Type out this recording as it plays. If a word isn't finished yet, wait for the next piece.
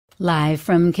Live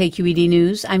from KQED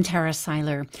News, I'm Tara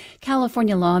Seiler.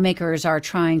 California lawmakers are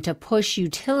trying to push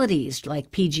utilities like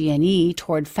PG&E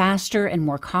toward faster and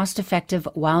more cost-effective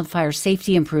wildfire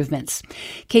safety improvements.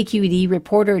 KQED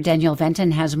reporter Danielle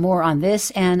Venton has more on this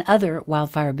and other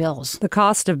wildfire bills. The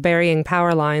cost of burying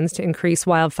power lines to increase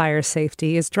wildfire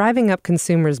safety is driving up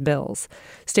consumers' bills.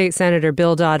 State Senator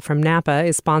Bill Dodd from Napa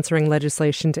is sponsoring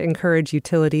legislation to encourage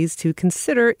utilities to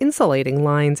consider insulating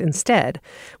lines instead,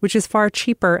 which is far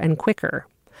cheaper and quicker.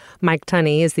 Mike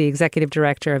Tunney is the executive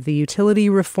director of the Utility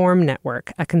Reform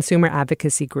Network, a consumer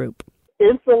advocacy group.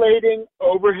 Insulating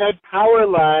overhead power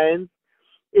lines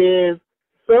is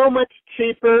so much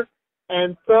cheaper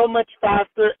and so much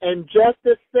faster and just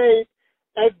as safe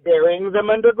as burying them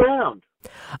underground.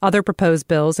 Other proposed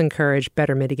bills encourage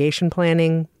better mitigation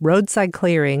planning, roadside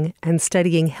clearing, and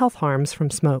studying health harms from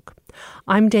smoke.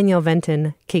 I'm Danielle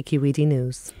Venton, KQED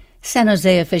News. San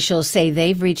Jose officials say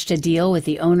they've reached a deal with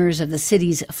the owners of the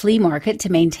city's flea market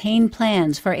to maintain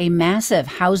plans for a massive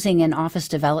housing and office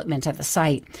development at the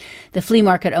site. The flea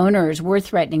market owners were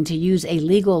threatening to use a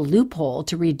legal loophole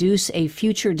to reduce a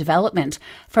future development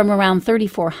from around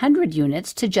 3,400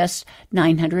 units to just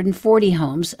 940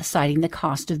 homes, citing the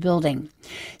cost of building.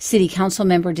 City Council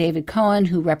member David Cohen,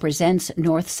 who represents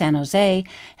North San Jose,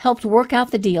 helped work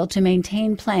out the deal to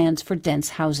maintain plans for dense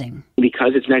housing.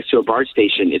 Because it's next to a BART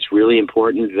station, it's really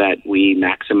important that we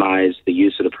maximize the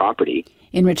use of the property.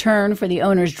 In return for the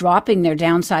owners dropping their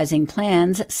downsizing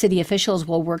plans, city officials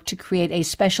will work to create a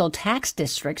special tax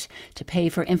district to pay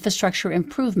for infrastructure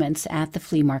improvements at the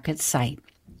flea market site.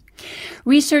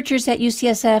 Researchers at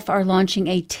UCSF are launching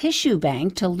a tissue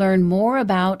bank to learn more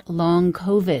about long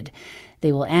COVID.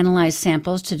 They will analyze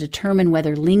samples to determine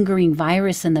whether lingering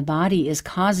virus in the body is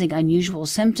causing unusual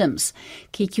symptoms.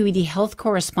 KQED health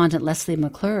correspondent Leslie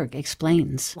McClurg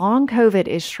explains. Long COVID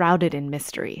is shrouded in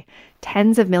mystery.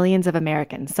 Tens of millions of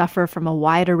Americans suffer from a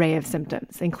wide array of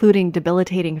symptoms, including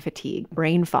debilitating fatigue,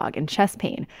 brain fog, and chest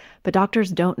pain, but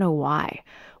doctors don't know why.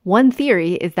 One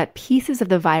theory is that pieces of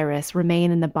the virus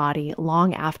remain in the body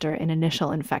long after an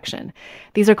initial infection.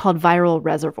 These are called viral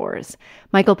reservoirs.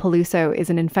 Michael Peluso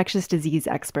is an infectious disease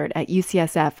expert at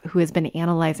UCSF who has been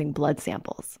analyzing blood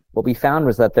samples. What we found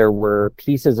was that there were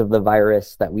pieces of the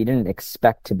virus that we didn't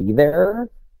expect to be there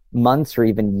months or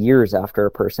even years after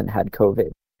a person had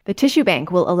COVID. The tissue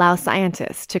bank will allow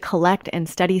scientists to collect and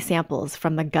study samples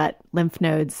from the gut, lymph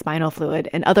nodes, spinal fluid,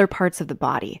 and other parts of the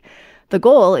body. The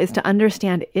goal is to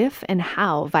understand if and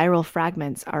how viral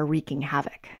fragments are wreaking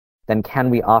havoc. Then can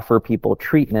we offer people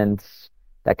treatments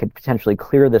that could potentially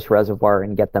clear this reservoir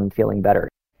and get them feeling better?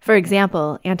 For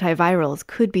example, antivirals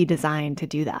could be designed to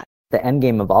do that. The end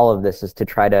game of all of this is to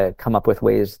try to come up with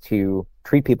ways to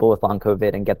treat people with long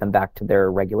COVID and get them back to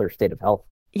their regular state of health.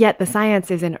 Yet the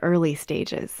science is in early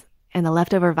stages, and the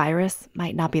leftover virus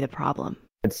might not be the problem.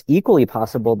 It's equally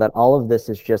possible that all of this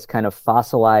is just kind of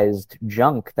fossilized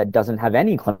junk that doesn't have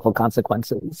any clinical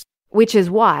consequences. Which is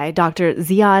why Dr.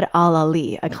 Ziad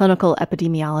Al-Ali, a clinical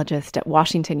epidemiologist at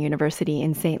Washington University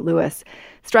in St. Louis,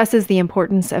 stresses the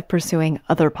importance of pursuing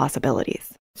other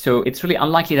possibilities. So it's really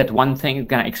unlikely that one thing is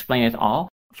going to explain it all.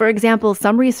 For example,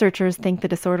 some researchers think the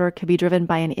disorder could be driven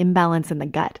by an imbalance in the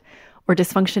gut or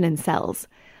dysfunction in cells.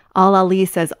 Al-Ali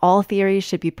says all theories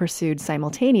should be pursued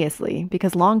simultaneously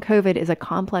because long COVID is a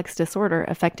complex disorder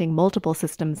affecting multiple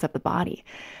systems of the body.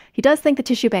 He does think the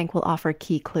tissue bank will offer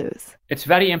key clues. It's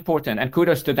very important, and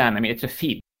kudos to them. I mean, it's a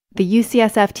feat. The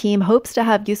UCSF team hopes to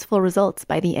have useful results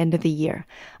by the end of the year.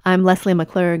 I'm Leslie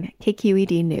McClurg,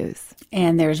 KQED News.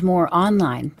 And there's more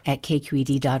online at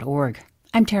kqed.org.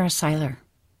 I'm Tara Seiler.